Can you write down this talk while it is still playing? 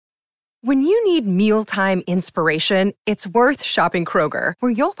When you need mealtime inspiration, it's worth shopping Kroger,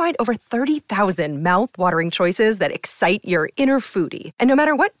 where you'll find over 30,000 mouth-watering choices that excite your inner foodie. And no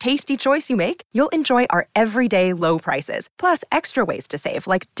matter what tasty choice you make, you'll enjoy our everyday low prices, plus extra ways to save,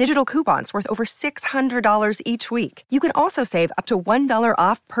 like digital coupons worth over $600 each week. You can also save up to $1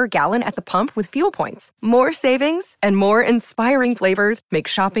 off per gallon at the pump with fuel points. More savings and more inspiring flavors make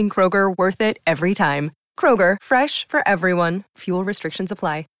shopping Kroger worth it every time. Kroger, fresh for everyone. Fuel restrictions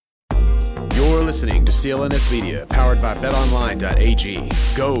apply. You're listening to CLNS Media, powered by betonline.ag.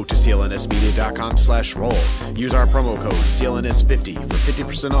 Go to clnsmedia.com/roll. Use our promo code CLNS50 for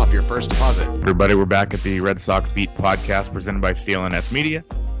 50% off your first deposit. Everybody, we're back at the Red Sox Beat podcast presented by CLNS Media,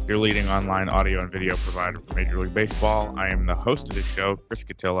 your leading online audio and video provider for Major League Baseball. I am the host of this show, Chris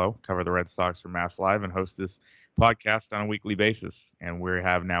Cotillo, cover the Red Sox for Mass Live, and host this podcast on a weekly basis. And we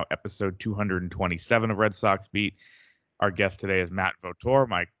have now episode 227 of Red Sox Beat. Our guest today is Matt Vautour,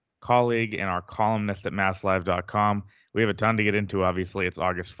 my colleague and our columnist at masslive.com. We have a ton to get into. Obviously, it's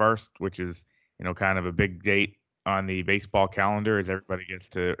August 1st, which is, kind of a big date on the baseball calendar as everybody gets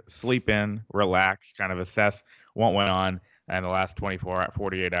to sleep in, relax, kind of assess what went on in the last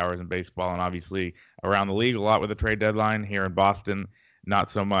 48 hours in baseball. And obviously around the league, a lot with the trade deadline. Here in Boston,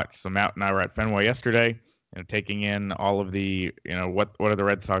 not so much. So Matt and I were at Fenway yesterday, taking in all of the, what are the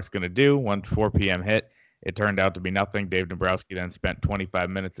Red Sox going to do once 4 p.m. hit. It turned out to be nothing. Dave Dombrowski then spent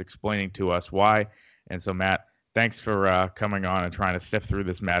 25 minutes explaining to us why. And so, Matt, thanks for coming on and trying to sift through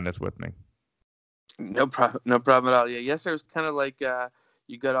this madness with me. No problem at all. Yeah, yesterday was kind of like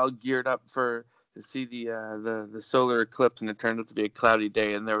you got all geared up to see the solar eclipse, and it turned out to be a cloudy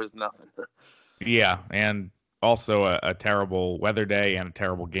day, and there was nothing. Yeah, and also a terrible weather day and a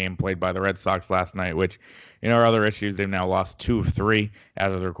terrible game played by the Red Sox last night, which, are other issues. They've now lost 2 of 3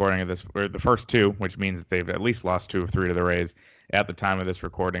 as of the recording of this, or the first 2, which means that they've at least lost 2 of 3 to the Rays at the time of this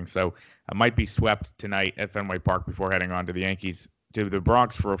recording. So might be swept tonight at Fenway Park before heading on to the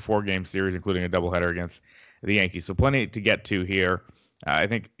Bronx for a 4-game series, including a doubleheader against the Yankees. So plenty to get to here. I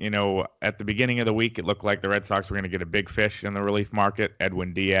think, at the beginning of the week, it looked like the Red Sox were going to get a big fish in the relief market.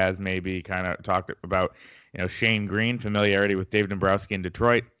 Edwin Diaz maybe kind of talked about, Shane Green, familiarity with Dave Dombrowski in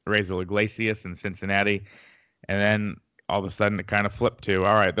Detroit, Raisel Iglesias in Cincinnati. And then all of a sudden it kind of flipped to,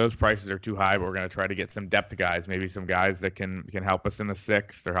 all right, those prices are too high, but we're going to try to get some depth guys, maybe some guys that can help us in the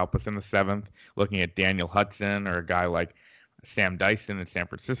 6th or help us in the 7th, looking at Daniel Hudson or a guy like Sam Dyson in San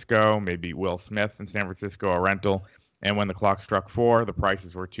Francisco, maybe Will Smith in San Francisco, a rental. And when the clock struck 4, the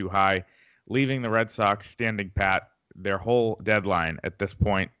prices were too high, leaving the Red Sox standing pat their whole deadline at this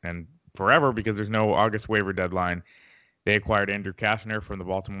point and forever, because there's no August waiver deadline. They acquired Andrew Kashner from the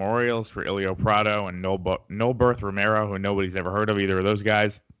Baltimore Orioles for Ilio Prado and Nolberth Romero, who nobody's ever heard of either of those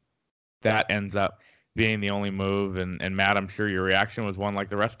guys. That ends up being the only move. And Matt, I'm sure your reaction was one like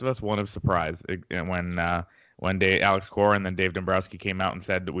the rest of us, one of surprise when Alex Cora and then Dave Dombrowski came out and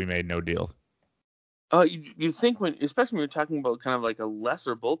said that we made no deals. You think especially when you're talking about kind of like a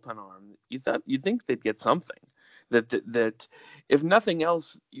lesser bullpen arm, you'd think they'd get something that if nothing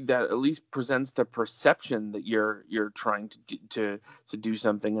else, that at least presents the perception that you're trying to do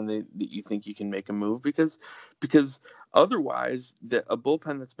something and that you think you can make a move, because otherwise a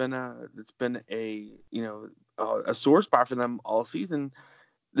bullpen that's been a sore spot for them all season,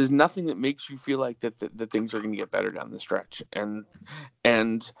 there's nothing that makes you feel like that things are going to get better down the stretch. And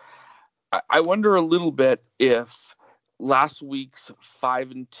I wonder a little bit if last week's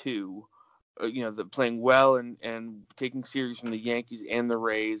 5-2, playing well and taking series from the Yankees and the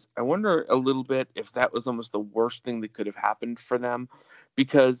Rays, I wonder a little bit if that was almost the worst thing that could have happened for them,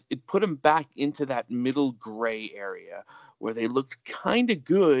 because it put them back into that middle gray area where they looked kind of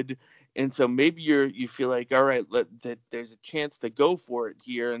good. And so maybe you feel like, all right, that there's a chance to go for it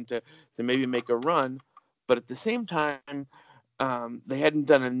here and to maybe make a run. But at the same time, they hadn't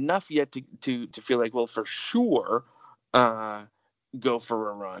done enough yet to feel like, well, for sure, go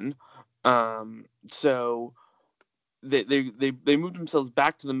for a run. So they moved themselves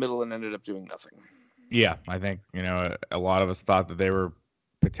back to the middle and ended up doing nothing. Yeah, I think, a lot of us thought that they were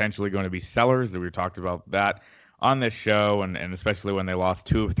potentially going to be sellers. That we talked about that on this show, and especially when they lost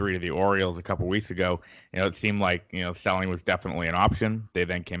 2 of 3 to the Orioles a couple weeks ago, it seemed like, selling was definitely an option. They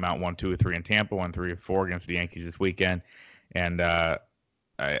then came out 1 2 of 3 in Tampa, 1 3 of 4 against the Yankees this weekend. And I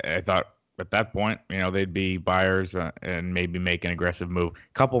thought at that point, they'd be buyers and maybe make an aggressive move.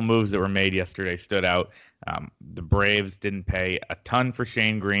 A couple moves that were made yesterday stood out. The Braves didn't pay a ton for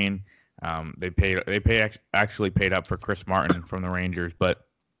Shane Green. They actually paid up for Chris Martin from the Rangers. But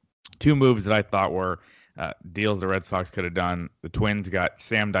 2 moves that I thought were deals the Red Sox could have done. The Twins got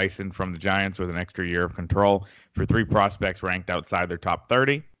Sam Dyson from the Giants with an extra year of control for 3 prospects ranked outside their top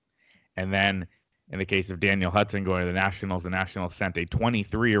 30. And then in the case of Daniel Hudson going to the Nationals sent a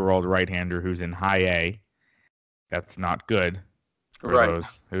 23-year-old right-hander who's in high A. That's not good for Right.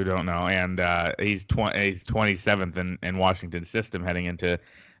 those who don't know. And he's 27th in Washington's system heading into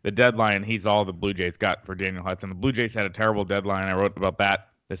the deadline. He's all the Blue Jays got for Daniel Hudson. The Blue Jays had a terrible deadline. I wrote about that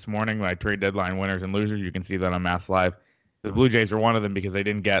this morning, my trade deadline winners and losers. You can see that on Mass Live. The Blue Jays were one of them because they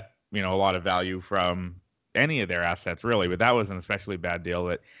didn't get a lot of value from any of their assets, really. But that was an especially bad deal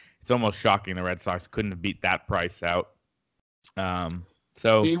that it's almost shocking the Red Sox couldn't have beat that price out.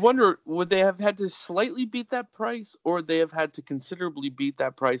 So you wonder, would they have had to slightly beat that price, or would they have had to considerably beat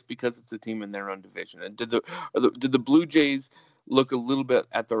that price because it's a team in their own division? And did the Blue Jays look a little bit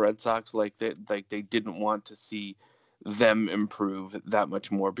at the Red Sox like they didn't want to see them improve that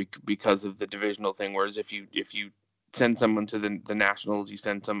much more because of the divisional thing? Whereas if you send someone to the Nationals, you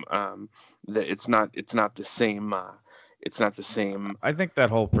send some that it's not the same. It's not the same. I think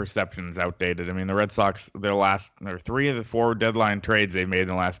that whole perception is outdated. I mean, the Red Sox, their 3 of the 4 deadline trades they've made in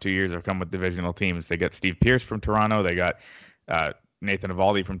the last 2 years have come with divisional teams. They got Steve Pearce from Toronto. They got Nathan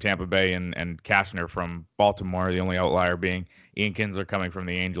Eovaldi from Tampa Bay and Cashner from Baltimore, the only outlier being Ian Kinsler coming from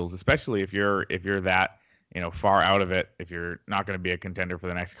the Angels, especially if you're that far out of it, if you're not going to be a contender for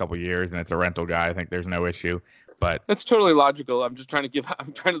the next couple of years and it's a rental guy, I think there's no issue. But that's totally logical. I'm trying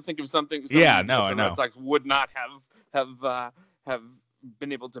to think of something. Yeah, no, I know. Red Sox would not have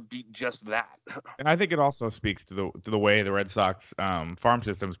been able to beat just that. And I think it also speaks to the way the Red Sox farm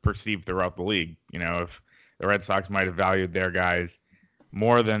system is perceived throughout the league. If the Red Sox might have valued their guys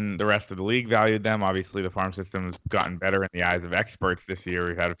more than the rest of the league valued them, obviously the farm system has gotten better in the eyes of experts this year.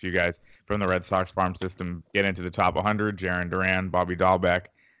 We've had a few guys from the Red Sox farm system get into the top 100. Jaron Duran, Bobby Dahlbeck.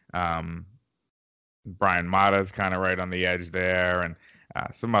 Brian Mata's kind of right on the edge there, and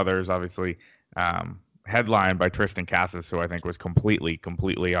some others, obviously, headlined by Tristan Casas, who I think was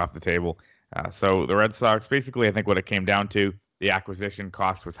completely off the table. So the Red Sox, basically, I think what it came down to, the acquisition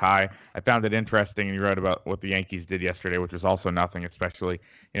cost was high. I found it interesting, and you wrote about what the Yankees did yesterday, which was also nothing, especially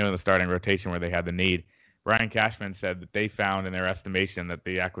in the starting rotation where they had the need. Brian Cashman said that they found in their estimation that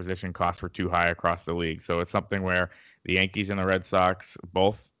the acquisition costs were too high across the league. So it's something where the Yankees and the Red Sox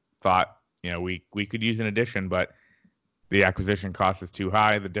both thought, we could use an addition, but the acquisition cost is too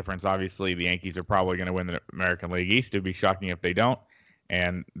high. The difference, obviously, the Yankees are probably going to win the American League East. It would be shocking if they don't,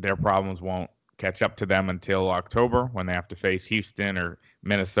 and their problems won't catch up to them until October when they have to face Houston or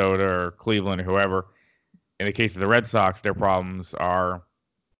Minnesota or Cleveland or whoever. In the case of the Red Sox, their problems are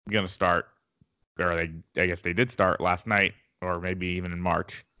going to start, or I guess they did start last night or maybe even in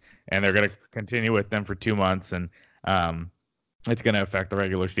March, and they're going to continue with them for 2 months, and it's going to affect the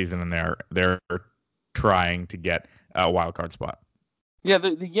regular season, and they're trying to get a wild card spot. Yeah,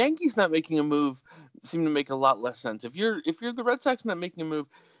 the Yankees not making a move seem to make a lot less sense. If you're the Red Sox not making a move,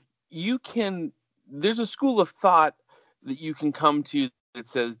 there's a school of thought that you can come to that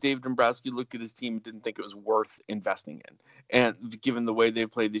says Dave Dombrowski looked at his team and didn't think it was worth investing in. And given the way they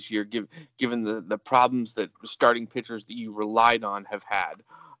played this year, given the problems that starting pitchers that you relied on have had.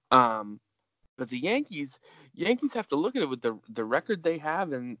 But the Yankees have to look at it with the record they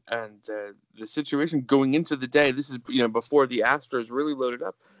have and the situation going into the day. This is before the Astros really loaded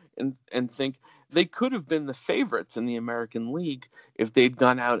up, and think they could have been the favorites in the American League if they'd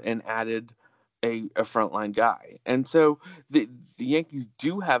gone out and added a frontline guy. And so the Yankees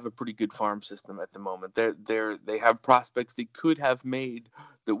do have a pretty good farm system at the moment. They have prospects they could have made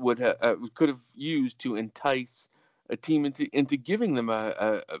that could have used to entice a team into giving them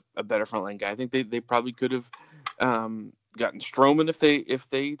a better frontline guy. I think they probably could have gotten Stroman if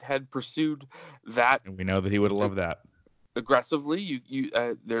they had pursued that. And we know that he would have loved that aggressively.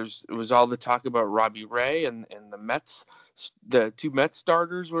 There was all the talk about Robbie Ray and the Mets. The 2 Mets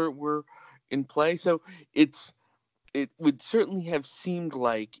starters were in play. So it would certainly have seemed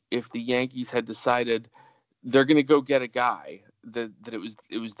like if the Yankees had decided they're going to go get a guy, that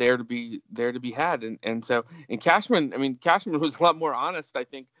it was there to be had, and so Cashman was a lot more honest, I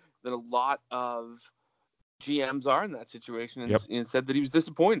think, than a lot of GMs are in that situation, and said that he was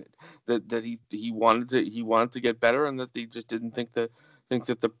disappointed that he wanted to get better, and that they just didn't think that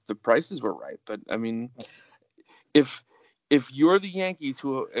the prices were right. But I mean, if you're the Yankees,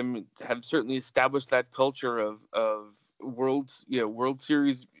 who have certainly established that culture of World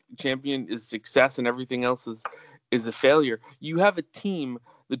Series champion is success and everything else is a failure, you have a team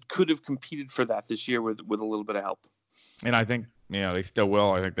that could have competed for that this year with a little bit of help. And I think they still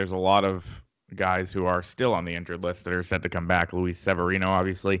will. I think there's a lot of guys who are still on the injured list that are set to come back. Luis Severino,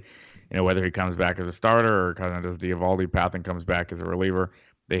 obviously, whether he comes back as a starter or kind of does the Eovaldi path and comes back as a reliever.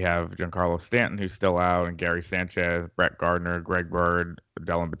 They have Giancarlo Stanton, who's still out, and Gary Sanchez, Brett Gardner, Greg Bird,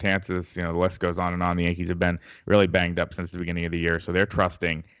 Dellin Betances. The list goes on and on. The Yankees have been really banged up since the beginning of the year, so they're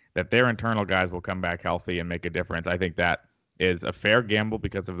trusting that their internal guys will come back healthy and make a difference. I think that is a fair gamble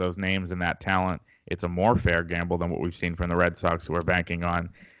because of those names and that talent. It's a more fair gamble than what we've seen from the Red Sox, who are banking on,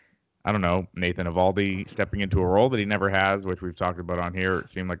 I don't know, Nathan Eovaldi stepping into a role that he never has, which we've talked about on here.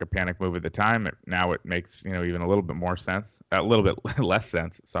 It seemed like a panic move at the time. Now it makes, even a little bit more sense, a little bit less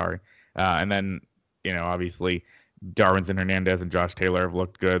sense, sorry. And then, obviously Darwinzon Hernandez and Josh Taylor have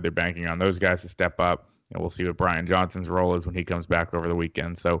looked good. They're banking on those guys to step up. We'll see what Brian Johnson's role is when he comes back over the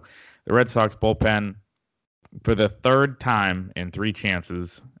weekend. So the Red Sox bullpen, for the third time in 3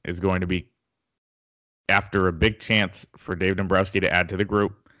 chances, is going to be after a big chance for Dave Dombrowski to add to the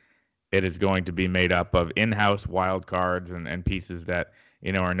group. It is going to be made up of in-house wild cards and pieces that,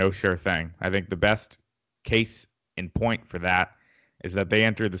 are no sure thing. I think the best case in point for that is that they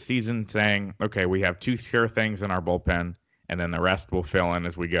enter the season saying, okay, we have 2 sure things in our bullpen, and then the rest will fill in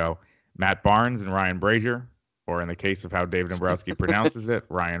as we go. Matt Barnes and Ryan Brazier, or in the case of how Dave Dombrowski pronounces it,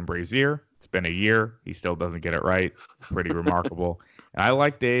 Ryan Brazier. It's been a year. He still doesn't get it right. Pretty remarkable. And I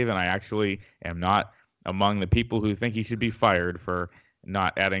like Dave, and I actually am not among the people who think he should be fired for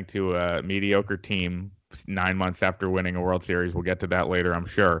not adding to a mediocre team 9 months after winning a World Series. We'll get to that later, I'm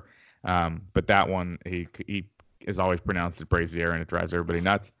sure. But that one, he is always pronounced as Brazier, and it drives everybody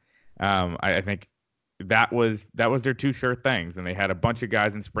nuts. I think that was their 2 sure things, and they had a bunch of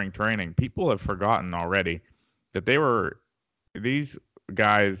guys in spring training. People have forgotten already that these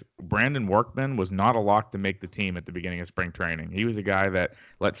guys. Brandon Workman was not a lock to make the team at the beginning of spring training. He was a guy that,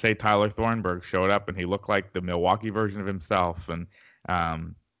 let's say Tyler Thornburg showed up and he looked like the Milwaukee version of himself, and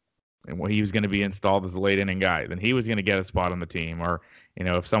when he was going to be installed as a late inning guy, then he was going to get a spot on the team. Or,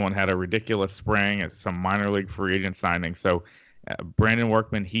 if someone had a ridiculous spring at some minor league free agent signing. So Brandon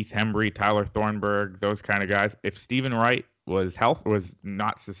Workman, Heath Hembry, Tyler Thornburg, those kind of guys. If Stephen Wright was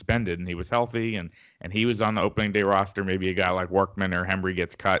not suspended and he was healthy and he was on the opening day roster, maybe a guy like Workman or Hembry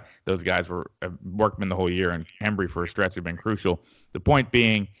gets cut. Those guys were Workman the whole year, and Hembry for a stretch have been crucial. The point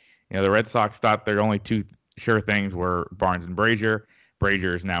being, the Red Sox thought their only 2 sure things were Barnes and Brazier.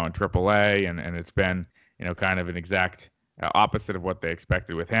 Brazier is now in AAA, and it's been, kind of an exact opposite of what they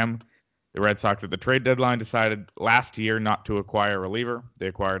expected with him. The Red Sox at the trade deadline decided last year not to acquire a reliever. They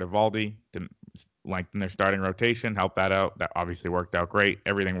acquired Eovaldi to lengthen their starting rotation, help that out. That obviously worked out great.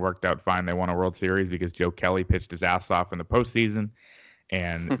 Everything worked out fine. They won a World Series because Joe Kelly pitched his ass off in the postseason,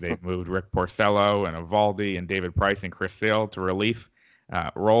 and they moved Rick Porcello and Eovaldi and David Price and Chris Sale to relief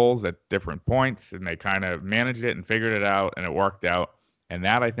roles at different points, and they kind of managed it and figured it out, and it worked out. And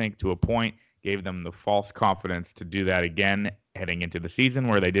that, I think, to a point, gave them the false confidence to do that again heading into the season,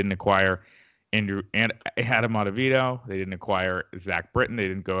 where they didn't acquire Andrew and Adam Ottavino. They didn't acquire Zach Britton. They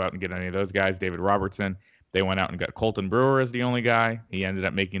didn't go out and get any of those guys. David Robertson. They went out and got Colton Brewer as the only guy. He ended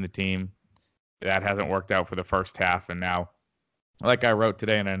up making the team. That hasn't worked out for the first half. And now, like I wrote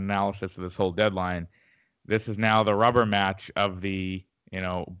today in an analysis of this whole deadline, this is now the rubber match of the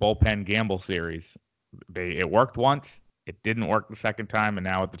bullpen gamble series. It worked once. It didn't work the second time, and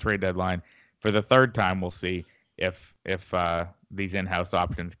now at the trade deadline, for the third time, we'll see if these in-house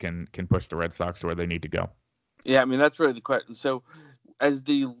options can push the Red Sox to where they need to go. Yeah, I mean, that's really the question. So as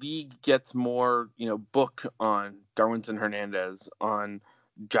the league gets more, book on Darwinzon Hernandez, on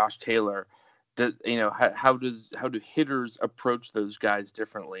Josh Taylor, how do hitters approach those guys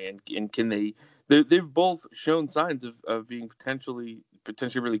differently, and can they've both shown signs of being potentially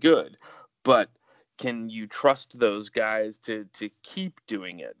really good, but can you trust those guys to keep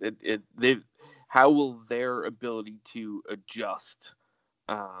doing it? How will their ability to adjust,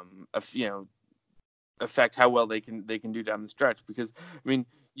 affect how well they can do down the stretch? Because I mean,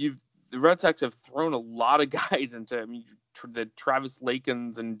 the Red Sox have thrown a lot of guys into. I mean, the Travis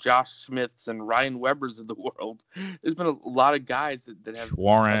Lakins and Josh Smiths and Ryan Webbers of the world. There's been a lot of guys that have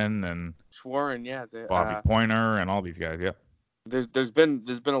Schwarren, yeah, Bobby Pointer and all these guys, yeah. There's been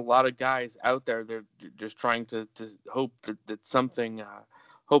a lot of guys out there. They're just trying to hope that something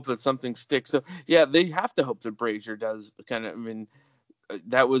sticks. So yeah, they have to hope that Brazier does kind of. I mean,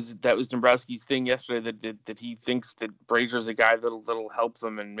 that was Dombrowski's thing yesterday, that he thinks that Brazier's a guy that'll help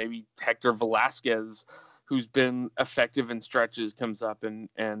them, and maybe Hector Velasquez, who's been effective in stretches, comes up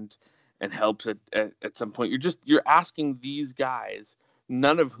and helps at some point. You're asking these guys,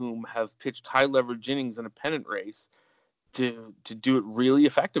 none of whom have pitched high leverage innings in a pennant race, to do it really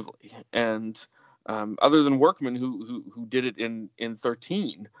effectively. And other than Workman, who did it in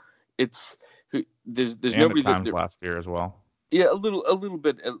 13, there's and nobody at times last year as well. Yeah, a little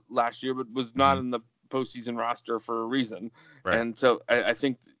bit last year, but was not in the postseason roster for a reason. Right. And so I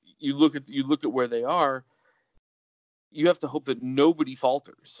think you look at where they are. You have to hope that nobody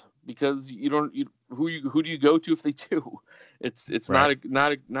falters, because who do you go to if they do? It's Right.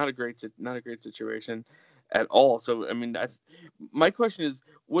 not a great situation at all. So I mean, my question is,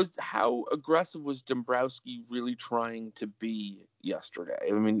 how aggressive was Dombrowski really trying to be yesterday?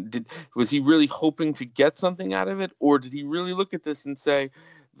 I mean, was he really hoping to get something out of it, or did he really look at this and say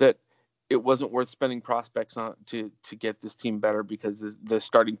that it wasn't worth spending prospects on to get this team better because the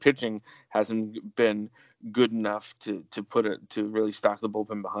starting pitching hasn't been good enough to really stock the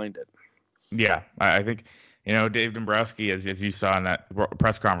bullpen behind it? Yeah, I think, Dave Dombrowski, as you saw in that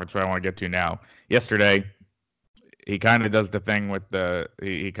press conference, what I want to get to now, yesterday, he kind of does the thing with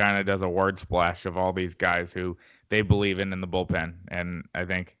he kind of does a word splash of all these guys who they believe in the bullpen. And I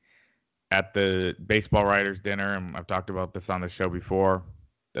think at the baseball writers dinner, and I've talked about this on the show before,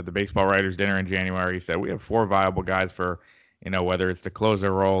 at the baseball writers dinner in January, he said, we have 4 viable guys for, whether it's the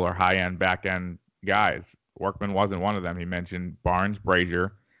closer role or high end, back end guys. Workman wasn't one of them. He mentioned Barnes,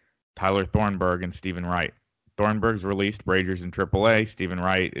 Brazier, Tyler Thornburg, and Stephen Wright. Thornburg's released, Brazier's in AAA. Stephen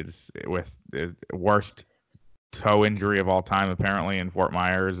Wright is with the worst toe injury of all time, apparently, in Fort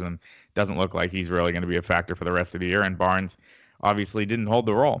Myers, and doesn't look like he's really going to be a factor for the rest of the year. And Barnes obviously didn't hold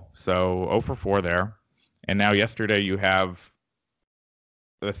the role. So 0 for 4 there. And now yesterday you have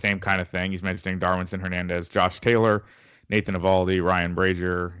the same kind of thing. He's mentioning Darwinson Hernandez, Josh Taylor, Nathan Eovaldi, Ryan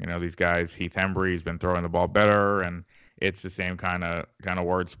Brazier, these guys. Heath Hembree's been throwing the ball better, and it's the same kind of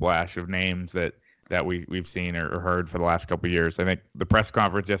word splash of names that we've seen or heard for the last couple of years. I think the press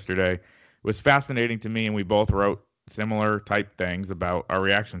conference yesterday was fascinating to me, and we both wrote similar type things about our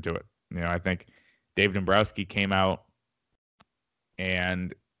reaction to it. I think Dave Dombrowski came out,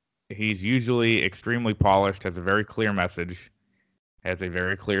 and he's usually extremely polished, has a very clear message, has a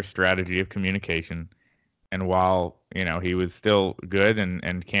very clear strategy of communication. And while, he was still good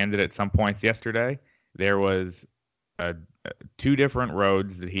and candid at some points yesterday, there was 2 different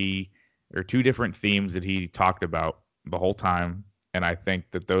roads or 2 different themes that he talked about the whole time. And I think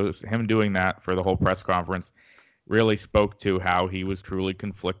that him doing that for the whole press conference really spoke to how he was truly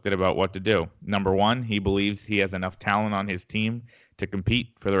conflicted about what to do. Number one, he believes he has enough talent on his team to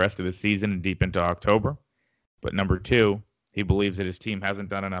compete for the rest of the season and deep into October. But number 2, he believes that his team hasn't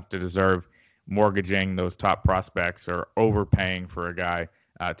done enough to deserve mortgaging those top prospects or overpaying for a guy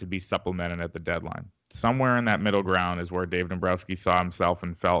to be supplemented at the deadline. Somewhere in that middle ground is where Dave Dombrowski saw himself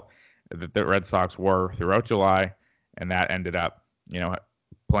and felt that the Red Sox were throughout July, and that ended up,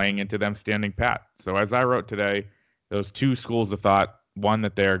 playing into them standing pat. So as I wrote today, those 2 schools of thought: one,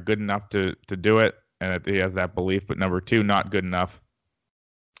 that they're good enough to do it, and that he has that belief, but number 2, not good enough.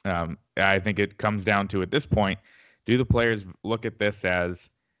 I think it comes down to, at this point, do the players look at this as,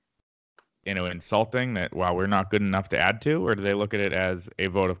 insulting that, wow, we're not good enough to add to, or do they look at it as a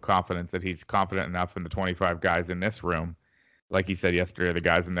vote of confidence that he's confident enough in the 25 guys in this room? Like he said yesterday, the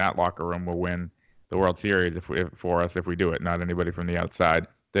guys in that locker room will win the World Series for us if we do it, not anybody from the outside.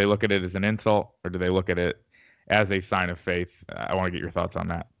 Do they look at it as an insult, or do they look at it as a sign of faith? I want to get your thoughts on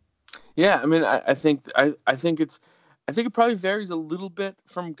that. Yeah, I mean, I think it probably varies a little bit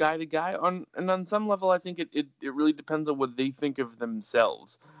from guy to guy. On some level, I think it really depends on what they think of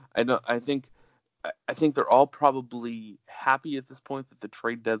themselves. I think they're all probably happy at this point that the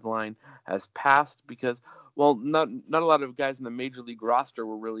trade deadline has passed, because, well, not a lot of guys in the major league roster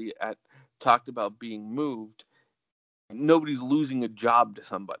were really talked about being moved. Nobody's losing a job to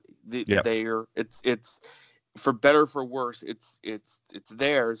somebody. It's for better or for worse, it's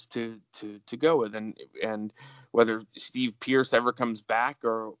theirs to go with, and whether Steve Pearce ever comes back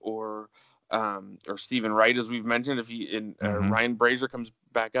or Stephen Wright, as we've mentioned, Ryan Brazier comes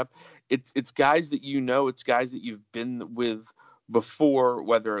back up, it's guys that it's guys that you've been with before,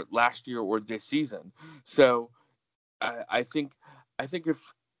 whether last year or this season. So I think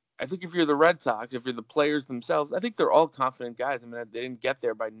if you're the Red Sox, if you're the players themselves, I think they're all confident guys. I mean, they didn't get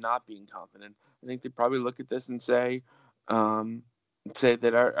there by not being confident. I think they probably look at this and say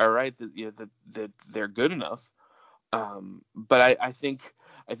that, all right, that they're good enough. But I think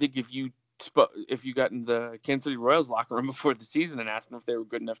if you got in the Kansas City Royals locker room before the season and asked them if they were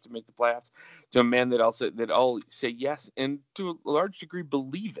good enough to make the playoffs, to a man that all say yes, and to a large degree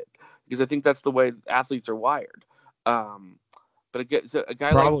believe it, because I think that's the way athletes are wired. But a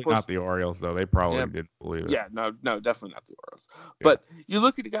guy probably like not the Orioles, though. They probably didn't believe it. Yeah, no, definitely not the Orioles. Yeah. But you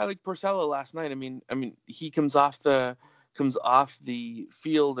look at a guy like Porcello last night. I mean, he comes off the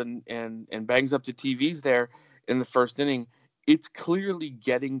field and bangs up the TVs there in the first inning. It's clearly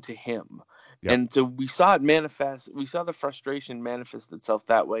getting to him. Yep. And so we saw it manifest. We saw the frustration manifest itself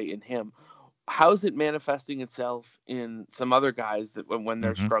that way in him. how's it manifesting itself in some other guys that when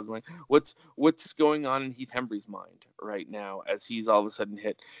they're struggling? What's going on in Heath Hembry's mind right now as he's all of a sudden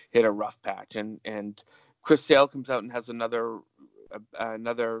hit a rough patch, and Chris Sale comes out and has another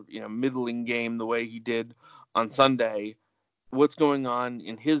middling game the way he did on Sunday. What's going on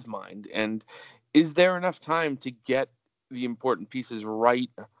in his mind, and is there enough time to get the important pieces right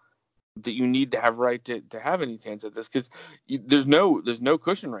that you need to have right to have any chance at this? Because there's no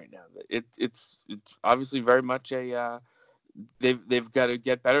cushion right now. It's obviously very much a they've got to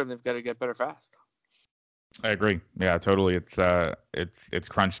get better, and they've got to get better fast. I agree. Yeah, totally. It's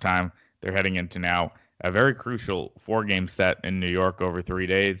crunch time. They're heading into now a very crucial 4-game set in New York over 3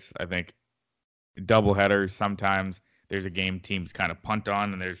 days. I think double headers, sometimes there's a game teams kind of punt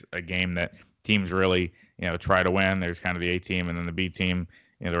on, and there's a game that teams really, try to win. There's kind of the A team and then the B team.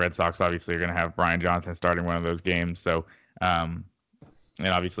 The Red Sox obviously are going to have Brian Johnson starting one of those games. So, and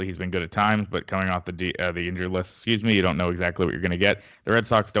obviously he's been good at times, but coming off the injured list, you don't know exactly what you're going to get. The Red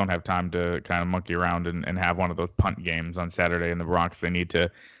Sox don't have time to kind of monkey around and have one of those punt games on Saturday in the Bronx. They need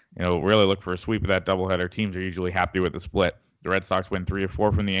to, really look for a sweep of that doubleheader. Teams are usually happy with the split. The Red Sox win 3 of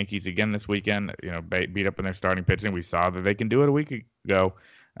 4 from the Yankees again this weekend. Beat up in their starting pitching. We saw that they can do it a week ago.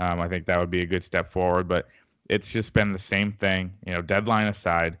 I think that would be a good step forward, but it's just been the same thing. Deadline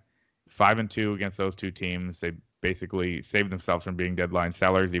aside, 5-2 against those two teams. They basically saved themselves from being deadline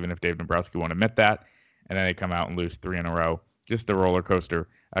sellers, even if Dave Dombrowski won't admit that. And then they come out and lose 3 in a row. Just the roller coaster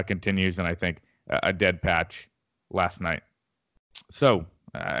continues, and I think a dead patch last night. So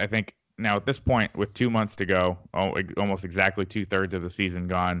I think now at this point, with 2 months to go, almost exactly 2/3 of the season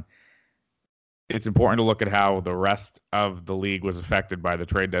gone, it's important to look at how the rest of the league was affected by the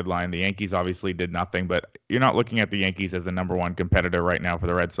trade deadline. The Yankees obviously did nothing, but you're not looking at the Yankees as the number one competitor right now for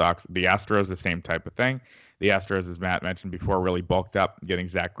the Red Sox. The Astros, the same type of thing. The Astros, as Matt mentioned before, really bulked up, getting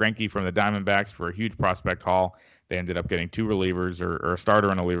Zach Greinke from the Diamondbacks for a huge prospect haul. They ended up getting 2 relievers or a starter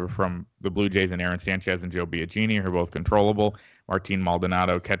and a reliever from the Blue Jays, and Aaron Sanchez and Joe Biagini, who are both controllable. Martin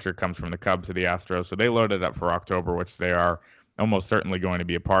Maldonado, catcher, comes from the Cubs to the Astros. So they loaded up for October, which they are almost certainly going to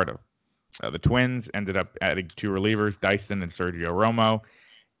be a part of. The Twins ended up adding 2 relievers, Dyson and Sergio Romo.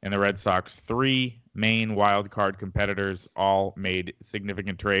 And the Red Sox, 3 main wild card competitors all made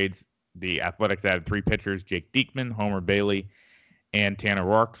significant trades. The Athletics added 3 pitchers, Jake Diekman, Homer Bailey, and Tanner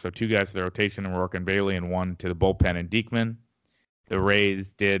Roark. So 2 guys to the rotation in Roark and Bailey, and 1 to the bullpen in Diekman. The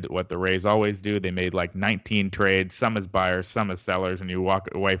Rays did what the Rays always do. They made like 19 trades, some as buyers, some as sellers, and you walk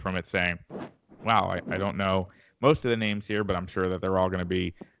away from it saying, wow, I don't know most of the names here, but I'm sure that they're all going to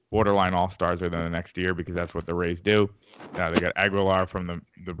be borderline all-stars within the next year, because that's what the Rays do. They got Aguilar from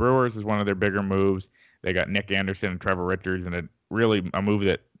the Brewers is one of their bigger moves. They got Nick Anderson and Trevor Richards, and a move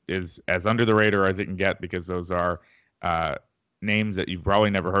that is as under the radar as it can get, because those are names that you've probably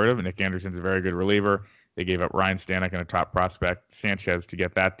never heard of. And Nick Anderson's a very good reliever. They gave up Ryan Stanek and a top prospect, Sanchez, to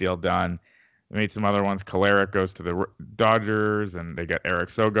get that deal done. They made some other ones. Kolarek goes to the Dodgers, and they got Eric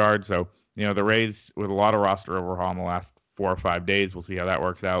Sogard. So, the Rays with a lot of roster overhaul in the last 4 or 5 days. We'll see how that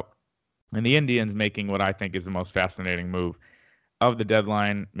works out. And the Indians making what I think is the most fascinating move of the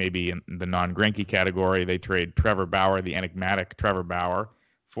deadline, maybe in the non-Greinke category. They trade Trevor Bauer, the enigmatic Trevor Bauer,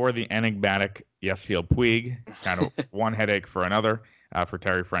 for the enigmatic Yasiel Puig. Kind of one headache for another for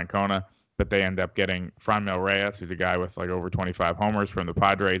Terry Francona. But they end up getting Franmil Reyes, who's a guy with like over 25 homers from the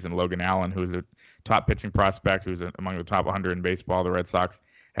Padres, and Logan Allen, who's a top pitching prospect, who's among the top 100 in baseball. The Red Sox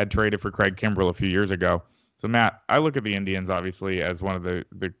had traded for Craig Kimbrell a few years ago. So, Matt, I look at the Indians, obviously, as one of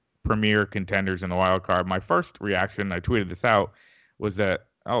the premier contenders in the wild card. My first reaction, I tweeted this out, was that,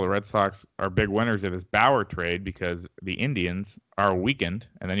 the Red Sox are big winners of this Bauer trade because the Indians are weakened.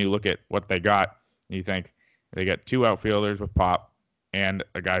 And then you look at what they got, and you think they got 2 outfielders with pop and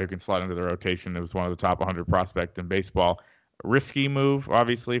a guy who can slot into the rotation that was one of the top 100 prospects in baseball. A risky move,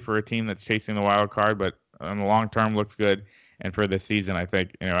 obviously, for a team that's chasing the wild card, but in the long term looks good. And for this season, I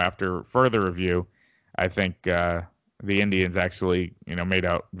think, after further review, I think the Indians actually, made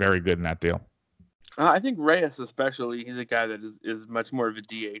out very good in that deal. I think Reyes, especially, he's a guy that is much more of a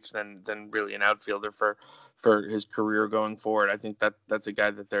DH than really an outfielder for his career going forward. I think that's a guy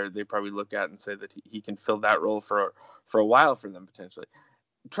that they probably look at and say that he can fill that role for a while for them potentially.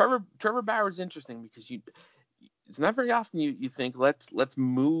 Trevor Bauer is interesting because it's not very often you think let's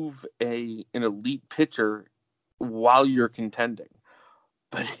move an elite pitcher while you're contending.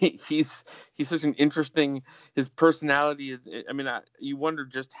 But he's such an interesting, his personality. I mean, you wonder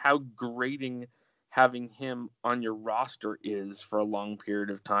just how grating having him on your roster is for a long period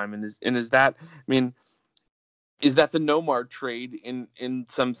of time. And is that the Nomar trade in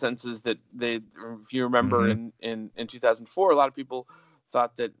some senses that if you remember in 2004, a lot of people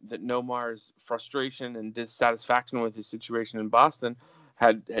thought that Nomar's frustration and dissatisfaction with his situation in Boston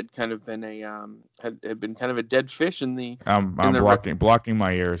had kind of been had been kind of a dead fish in the I'm blocking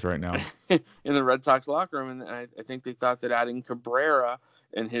my ears right now. in the Red Sox locker room, and I think they thought that adding Cabrera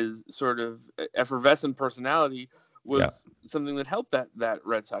and his sort of effervescent personality was something that helped that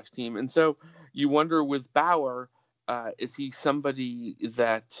Red Sox team. And so you wonder with Bauer, is he somebody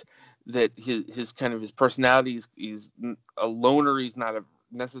that his kind of his personality is a loner? He's not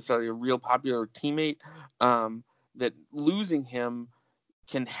necessarily a real popular teammate. That losing him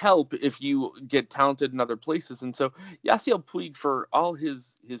can help if you get talented in other places. And so Yasiel Puig, for all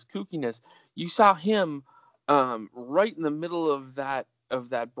his kookiness, you saw him right in the middle of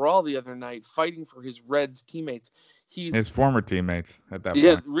that brawl the other night, fighting for his Reds teammates. His former teammates at that point.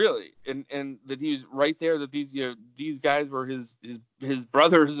 Yeah, really, and that he's right there. That these guys were his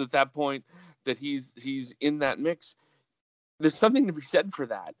brothers at that point. That he's in that mix. There's something to be said for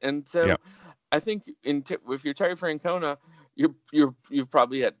that. And so I think if you're Terry Francona, you've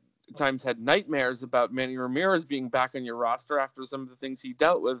probably at times had nightmares about Manny Ramirez being back on your roster after some of the things he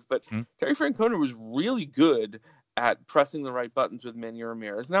dealt with. But Terry Francona was really good at pressing the right buttons with Manny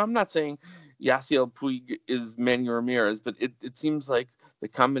Ramirez. Now, I'm not saying Yasiel Puig is Manny Ramirez, but it seems like the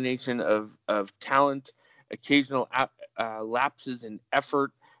combination of talent, occasional lapses in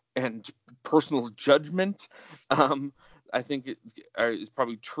effort, and personal judgment, I think is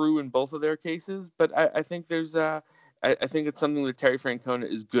probably true in both of their cases. But I think there's I think it's something that Terry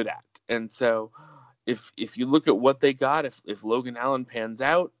Francona is good at. And so if you look at what they got, if Logan Allen pans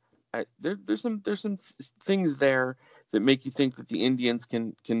out, there's some things there that make you think that the Indians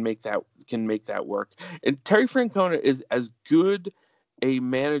can make that work. And Terry Francona is as good a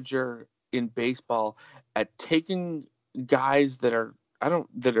manager in baseball at taking guys that are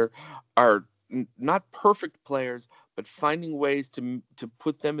not perfect players, but finding ways to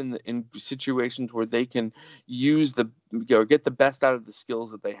put them in situations where they can use get the best out of the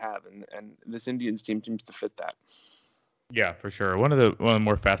skills that they have, and this Indians team seems to fit that. Yeah, for sure. One of the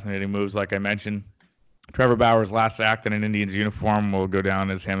more fascinating moves, like I mentioned, Trevor Bauer's last act in an Indians uniform will go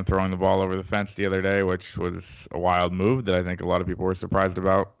down as him throwing the ball over the fence the other day, which was a wild move that I think a lot of people were surprised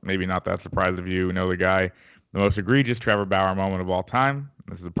about. Maybe not that surprised if you know the guy. The most egregious Trevor Bauer moment of all time.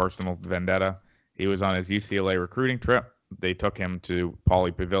 This is a personal vendetta. He was on his UCLA recruiting trip. They took him to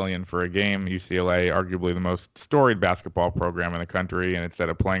Pauley Pavilion for a game. UCLA, arguably the most storied basketball program in the country, and instead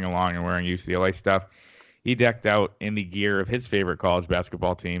of playing along and wearing UCLA stuff, he decked out in the gear of his favorite college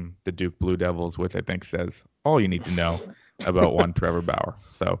basketball team, the Duke Blue Devils, which I think says all you need to know about one Trevor Bauer.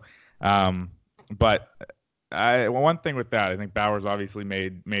 So, but one thing with that, I think Bauer's obviously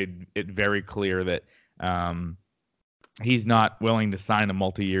made it very clear that he's not willing to sign a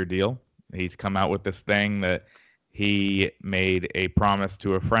multi-year deal. He's come out with this thing that he made a promise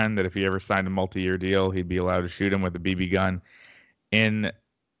to a friend that if he ever signed a multi-year deal, he'd be allowed to shoot him with a BB gun in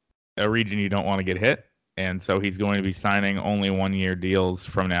a region you don't want to get hit. And so he's going to be signing only 1-year deals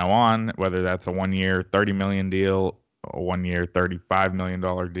from now on, whether that's a 1-year $30 million deal, a 1-year $35 million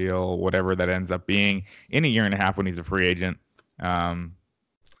deal, whatever that ends up being, in a year and a half when he's a free agent.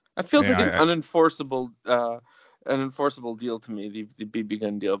 It feels like an unenforceable deal to me. The BB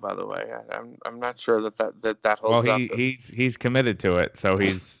gun deal, by the way, I'm not sure that holds up. Well, he's committed to it, so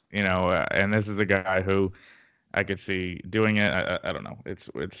he's and this is a guy who I could see doing it. I don't know.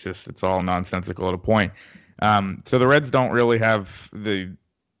 It's all nonsensical at a point. So the Reds don't really have the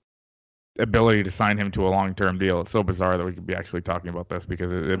ability to sign him to a long-term deal. It's so bizarre that we could be actually talking about this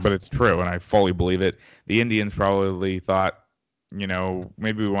but it's true, and I fully believe it. The Indians probably thought,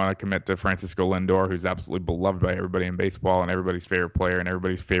 maybe we want to commit to Francisco Lindor, who's absolutely beloved by everybody in baseball and everybody's favorite player and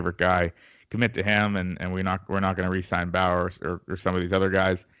everybody's favorite guy. Commit to him, and we're not going to re-sign Bauer or some of these other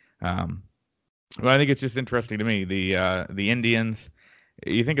guys. But I think it's just interesting to me. The Indians,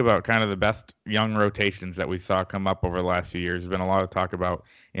 you think about kind of the best young rotations that we saw come up over the last few years. There's been a lot of talk about,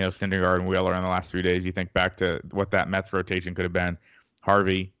 Syndergaard and Wheeler in the last 3 days. You think back to what that Mets rotation could have been.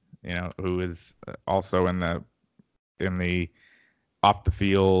 Harvey, who is also in the off the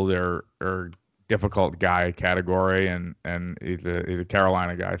field or difficult guy category, and he's a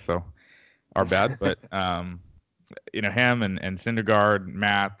Carolina guy, so our bad. But him and Syndergaard,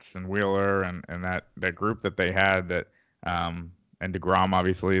 Matz and Wheeler and that group that they had that and DeGrom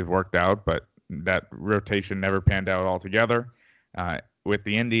obviously has worked out, but that rotation never panned out altogether. With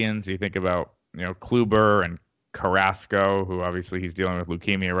the Indians, you think about Kluber and Carrasco, who obviously he's dealing with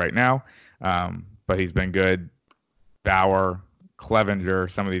leukemia right now, but he's been good. Bauer, Clevenger,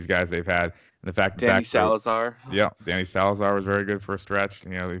 some of these guys they've had. And the fact Danny Salazar. Yeah, Danny Salazar was very good for a stretch.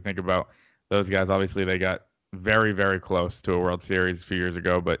 You think about those guys. Obviously, they got very, very close to a World Series a few years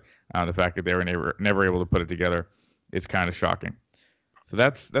ago, but the fact that they were never able to put it together is kind of shocking. So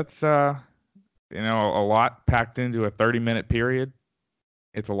that's a lot packed into a 30-minute period.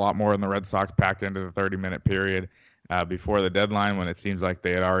 It's a lot more than the Red Sox packed into the 30-minute period before the deadline, when it seems like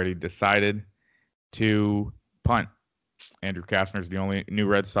they had already decided to punt. Andrew Kastner's the only new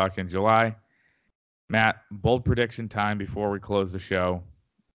Red Sox in July. Matt, bold prediction time before we close the show.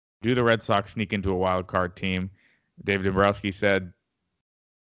 Do the Red Sox sneak into a wild card team? David Dombrowski said,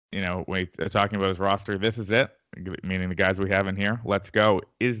 talking about his roster, this is it, meaning the guys we have in here. Let's go.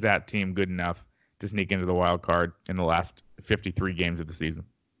 Is that team good enough to sneak into the wild card in the last 53 games of the season?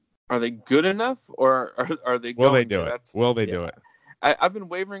 Are they good enough, or are they? Will they do it? Will they do it? I've been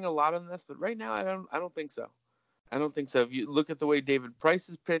wavering a lot on this, but right now I don't think so. I don't think so. If you look at the way David Price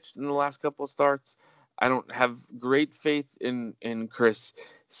has pitched in the last couple of starts, I don't have great faith in Chris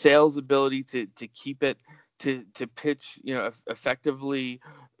Sale's ability to keep it, to pitch, effectively,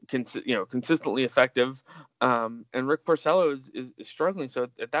 consistently effective. And Rick Porcello is struggling. So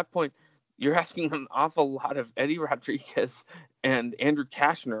at that point, you're asking an awful lot of Eddie Rodriguez and Andrew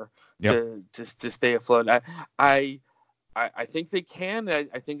Kastner to stay afloat. I think they can. I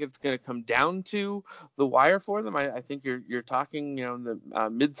think it's going to come down to the wire for them. I think you're talking, in the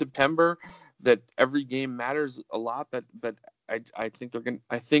mid-September, that every game matters a lot. But I think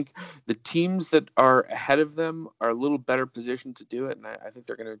I think the teams that are ahead of them are a little better positioned to do it, and I think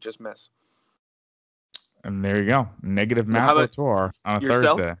they're going to just miss. And there you go. Negative Matt Vautour on a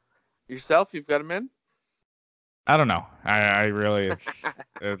Thursday. Yourself, you've got him in? I don't know. I really,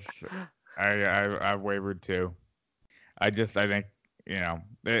 I wavered too. I think,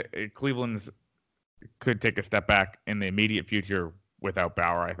 Cleveland's could take a step back in the immediate future without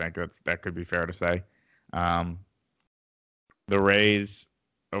Bauer. I think that could be fair to say. The Rays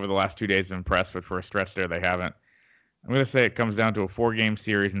over the last 2 days have impressed, but for a stretch there, they haven't. I'm going to say it comes down to a 4-game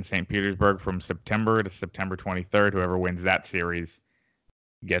series in St. Petersburg from September to September 23rd. Whoever wins that series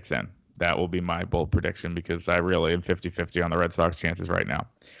gets in. That will be my bold prediction, because I really am 50-50 on the Red Sox chances right now.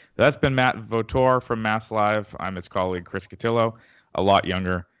 That's been Matt Vautour from Mass Live. I'm his colleague, Chris Cotillo, a lot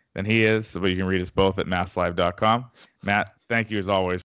younger than he is, but you can read us both at masslive.com. Matt, thank you as always